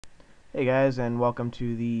Hey guys, and welcome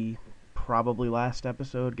to the probably last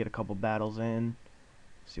episode. Get a couple battles in,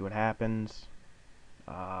 see what happens.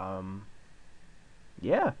 Um,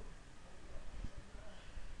 yeah.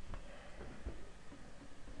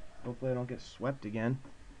 Hopefully I don't get swept again.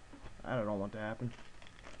 I don't want to happen.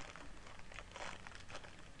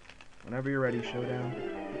 Whenever you're ready, Showdown.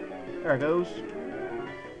 There it goes.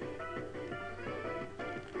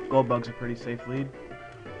 Goldbug's a pretty safe lead.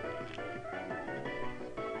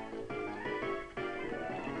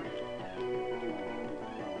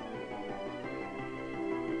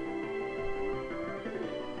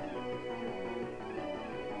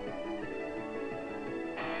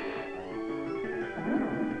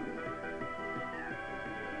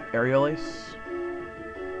 Aerial Ace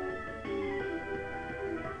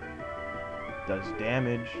does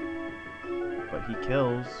damage, but he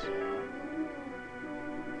kills.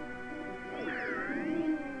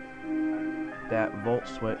 That Volt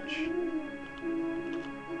Switch.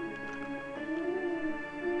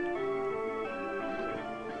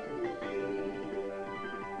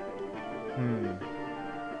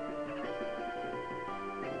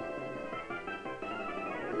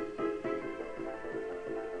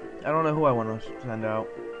 I don't know who I want to send out.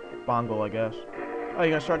 Bongo, I guess. Oh, you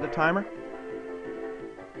gonna start the timer?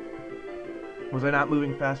 Was I not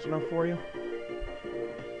moving fast enough for you?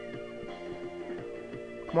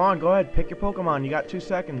 Come on, go ahead. Pick your Pokemon. You got 2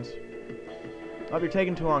 seconds. Oh, you're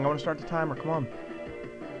taking too long. I want to start the timer. Come on.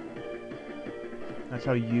 That's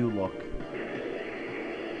how you look.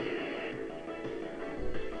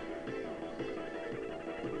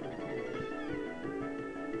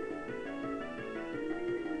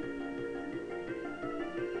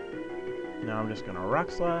 Now I'm just gonna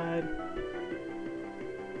Rock Slide.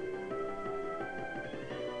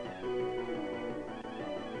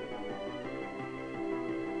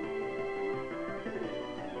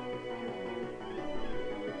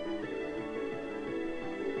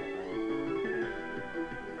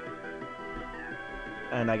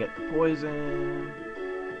 And I get the poison.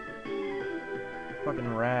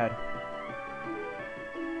 Fucking rad.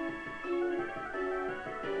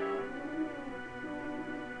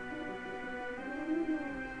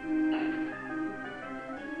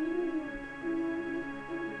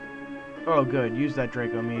 Oh good, use that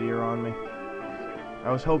Draco Meteor on me.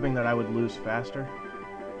 I was hoping that I would lose faster.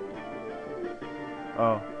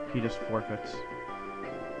 Oh, he just forfeits.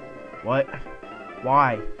 What?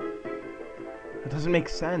 Why? That doesn't make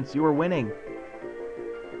sense. You were winning.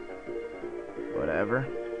 Whatever.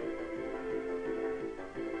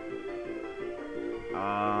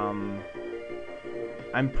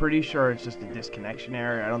 I'm pretty sure it's just a disconnection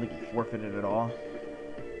error. I don't think he forfeited at all.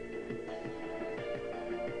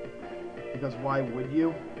 Because why would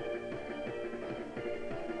you?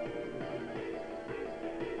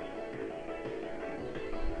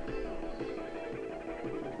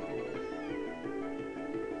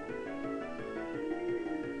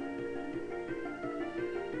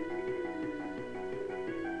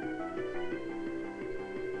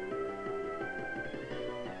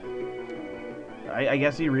 I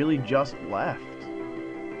guess he really just left.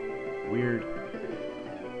 Weird.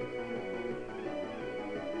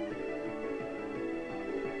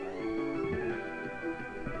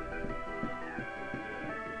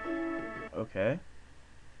 Okay.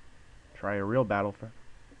 Try a real battle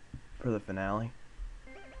for the finale.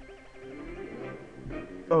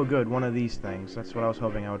 Oh good, one of these things. That's what I was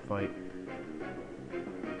hoping I would fight.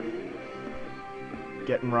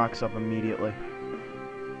 Getting rocks up immediately.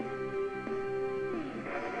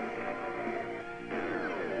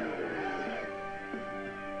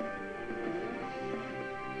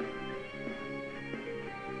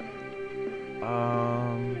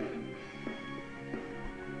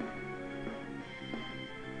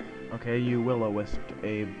 Okay, you Will-O-Wisped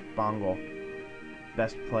a Bongle.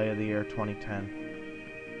 Best play of the year 2010.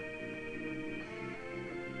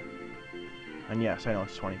 And yes, I know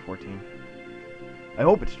it's 2014. I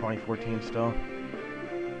hope it's 2014 still.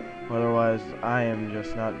 Otherwise, I am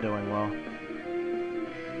just not doing well.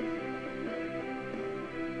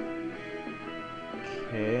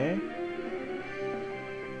 Okay.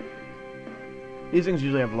 These things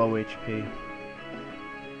usually have low HP.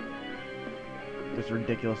 Just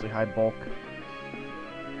ridiculously high bulk.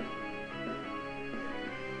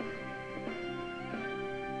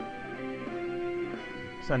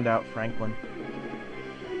 Send out Franklin.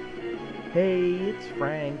 Hey, it's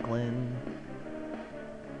Franklin.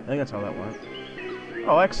 I think that's how that went.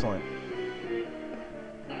 Oh, excellent.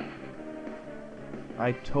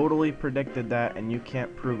 I totally predicted that, and you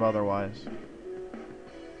can't prove otherwise.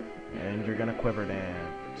 And you're gonna Quiver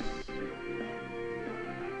Dance.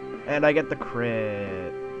 And I get the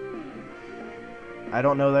crit. I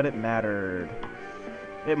don't know that it mattered.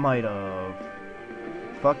 It might have.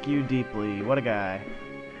 Fuck you deeply. What a guy.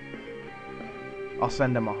 I'll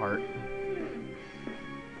send him a heart.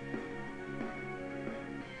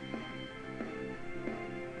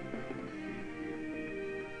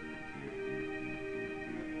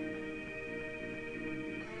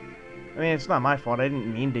 I mean, it's not my fault. I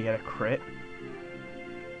didn't mean to get a crit.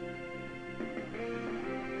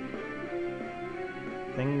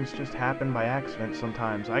 Things just happen by accident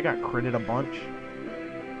sometimes. I got critted a bunch.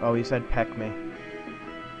 Oh, he said peck me.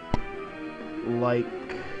 Like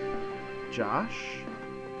Josh?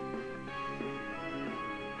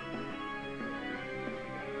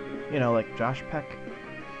 You know, like Josh Peck.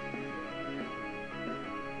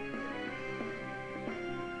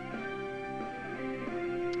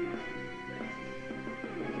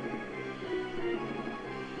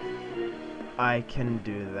 I can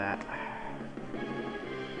do that.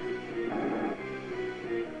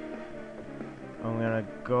 I'm gonna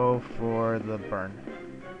go for the burn.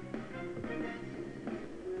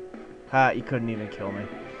 Ha, you couldn't even kill me.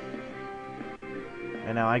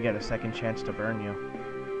 And now I get a second chance to burn you.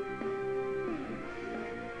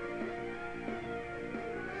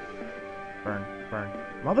 Burn, burn.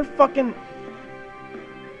 Motherfucking...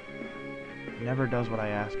 Never does what I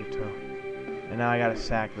ask it to. And now I gotta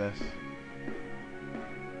sack this.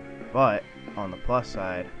 But, on the plus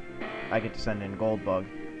side, I get to send in Goldbug,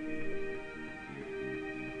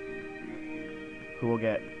 who will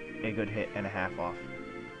get a good hit and a half off.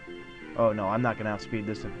 Oh no, I'm not gonna outspeed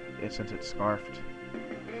this since it's scarfed.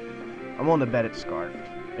 I'm willing to bet it's scarfed.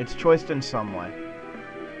 It's choiced in some way.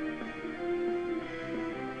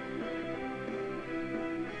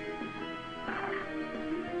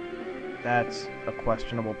 That's a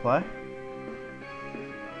questionable play.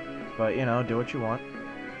 But, you know, do what you want.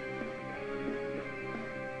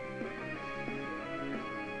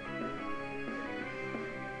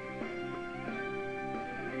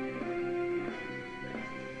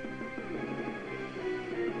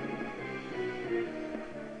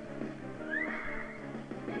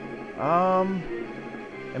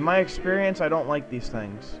 In my experience, I don't like these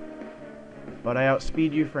things. But I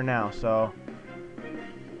outspeed you for now, so...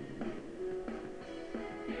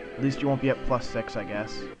 At least you won't be at +6, I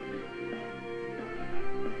guess.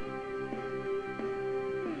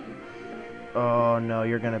 Oh, no,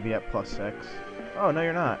 you're gonna be at +6. Oh, no,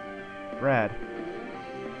 you're not. Rad.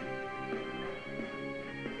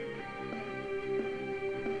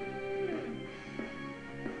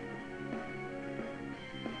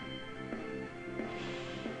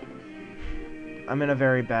 I'm in a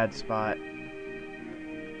very bad spot.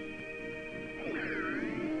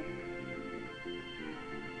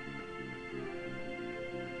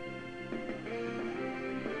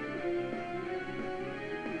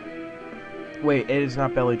 Wait, it is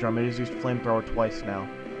not belly drum. It is used flamethrower twice now.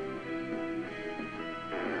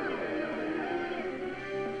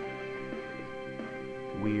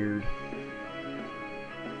 Weird.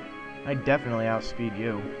 I definitely outspeed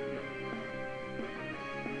you.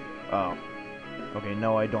 Oh. Okay,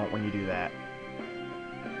 no I don't when you do that.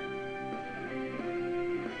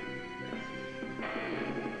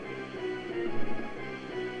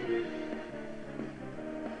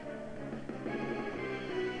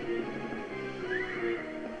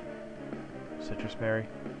 Citrus berry.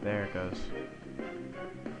 There it goes.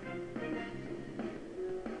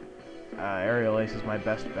 Aerial Ace is my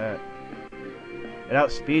best bet. It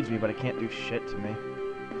outspeeds me, but it can't do shit to me.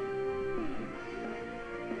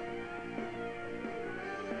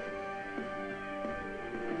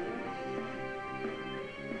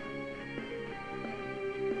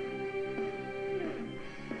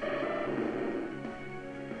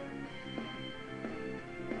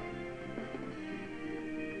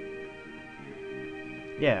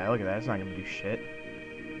 Yeah, look at that. It's not gonna do shit.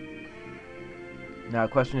 Now,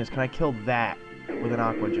 the question is, can I kill that with an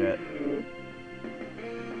Aqua Jet?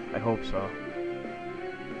 I hope so.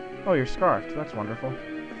 Oh, you're scarfed. That's wonderful.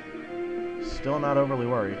 Still not overly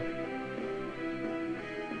worried.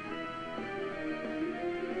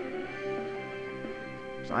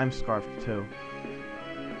 So I'm scarfed too.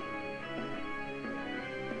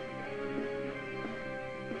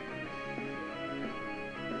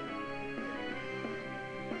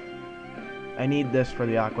 I need this for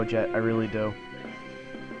the Aqua Jet, I really do.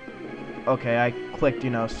 Okay, I clicked,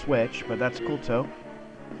 you know, switch, but that's cool too.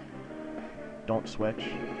 Don't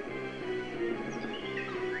switch.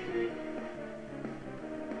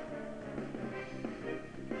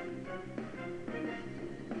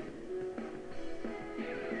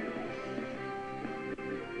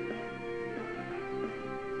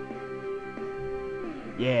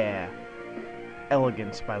 Yeah.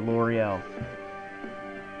 Elegance by L'Oreal.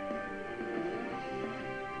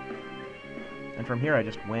 And from here I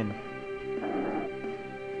just win.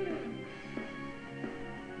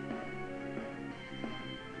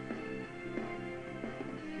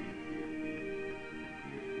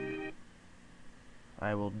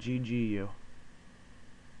 I will GG you.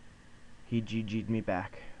 He GG'd me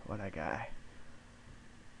back. What a guy.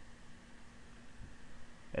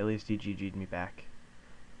 At least he GG'd me back.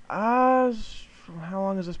 How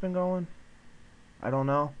long has this been going? I don't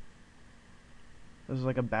know. This is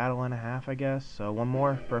like a battle and a half, I guess. So one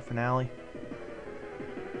more for a finale.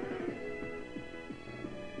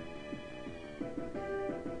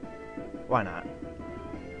 Why not?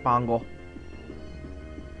 Bongle.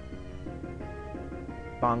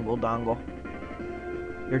 Bongle dongle.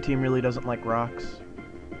 Your team really doesn't like rocks.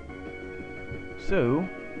 So,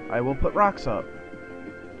 I will put rocks up.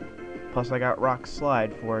 Plus I got rock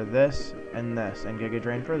slide for this, and Giga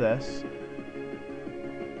Drain for this.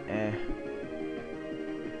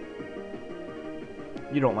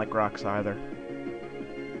 You don't like rocks either.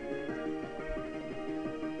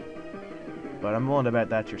 But I'm willing to bet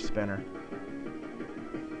that's your spinner.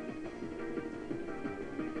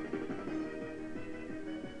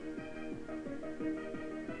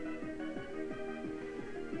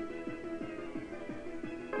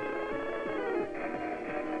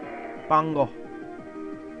 Bongo.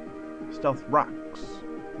 Stealth rocks.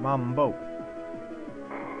 Mambo.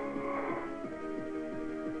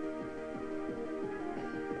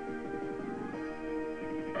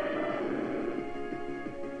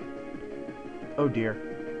 Oh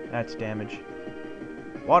dear. That's damage.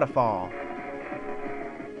 Waterfall.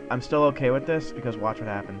 I'm still okay with this because watch what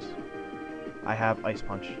happens. I have Ice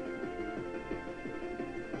Punch.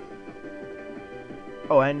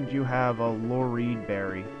 Oh, and you have a Loreed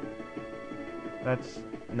Berry. That's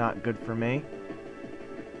not good for me.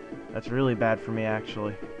 That's really bad for me,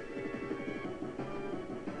 actually.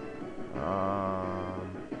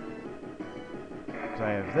 So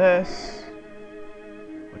I have this,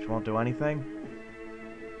 which won't do anything.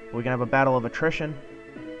 We can have a battle of attrition.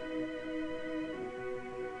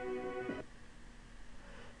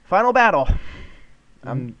 Final battle.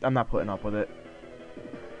 I'm not putting up with it.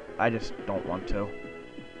 I just don't want to.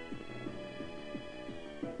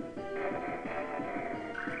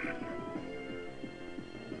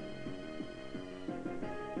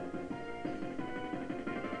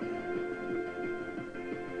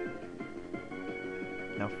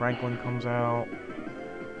 Now Franklin comes out.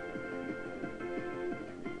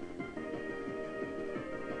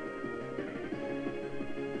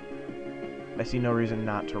 I see no reason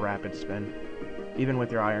not to rapid spin, even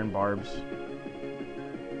with your iron barbs.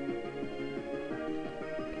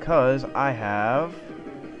 Because I have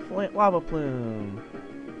Flint Lava Plume.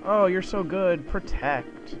 Oh, you're so good.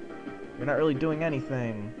 Protect. You're not really doing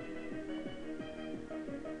anything.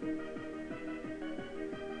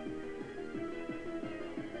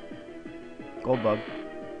 Goldbug.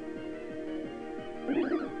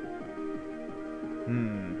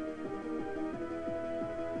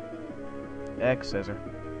 X Scissor.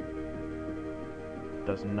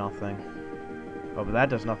 Does nothing. Oh, but that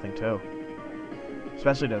does nothing too.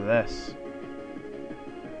 Especially to this.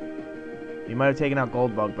 You might have taken out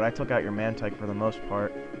Goldbug, but I took out your Mantike for the most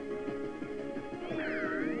part.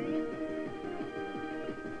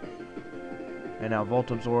 And now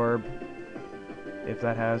Volt Absorb, if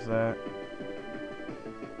that has that.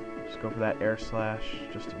 Just go for that Air Slash,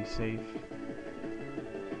 just to be safe.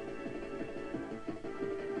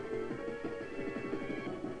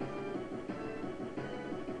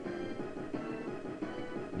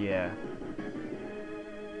 Yeah.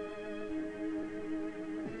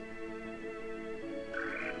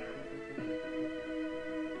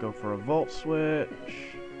 Go for a Volt Switch.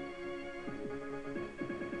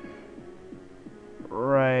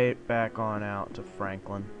 Right back on out to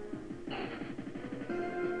Franklin.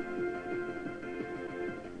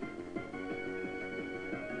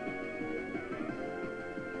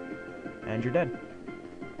 And you're dead.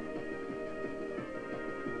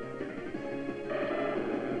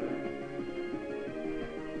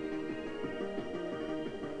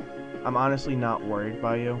 I'm honestly not worried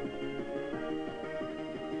by you.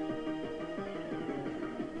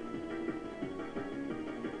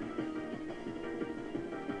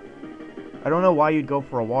 I don't know why you'd go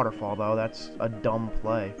for a waterfall, though. That's a dumb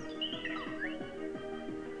play.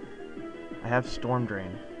 I have Storm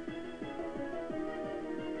Drain.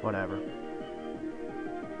 Whatever.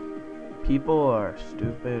 People are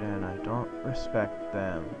stupid and I don't respect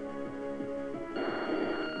them.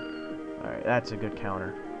 Alright, that's a good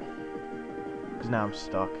counter. Because now I'm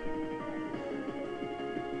stuck.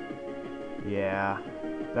 Yeah,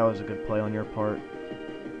 that was a good play on your part.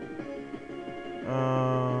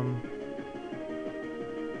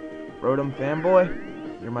 Rotom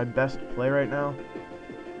fanboy, you're my best play right now.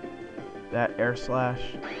 That air slash.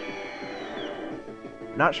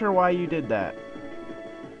 Not sure why you did that.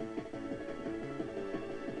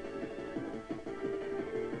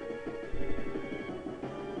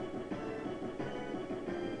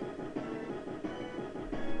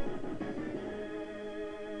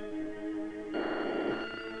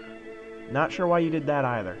 Not sure why you did that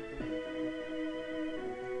either.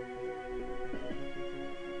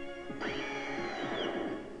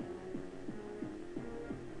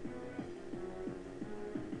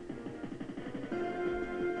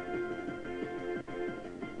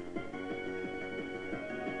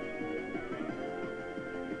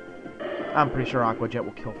 I'm pretty sure Aqua Jet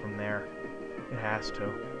will kill from there. It has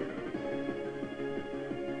to.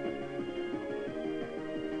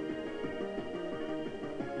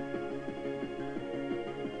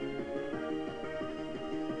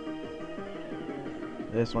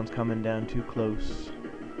 This one's coming down too close.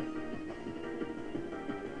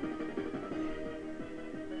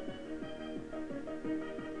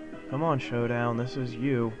 Come on, Showdown, this is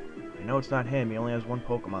you. I know it's not him, he only has one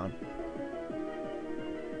Pokemon.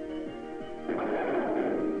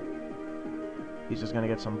 He's just gonna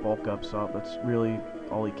get some bulk ups up. That's really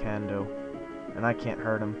all he can do. And I can't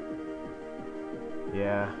hurt him.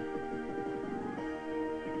 Yeah.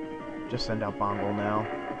 Just send out Bongle now.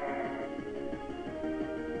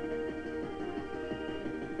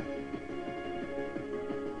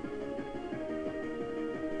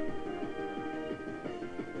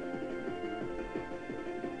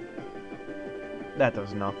 That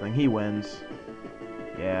does nothing. He wins.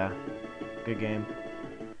 Yeah. Good game.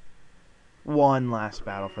 One last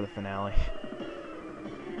battle for the finale.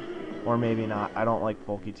 Or maybe not. I don't like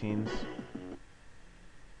bulky teams.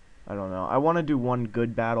 I don't know. I want to do one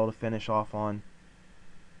good battle to finish off on.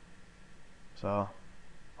 So,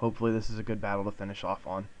 hopefully this is a good battle to finish off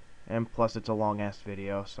on. And plus it's a long-ass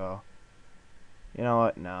video, so... You know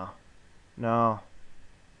what? No. No.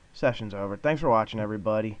 Session's over. Thanks for watching,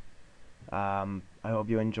 everybody. I hope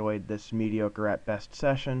you enjoyed this mediocre at best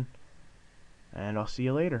session. And I'll see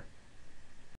you later.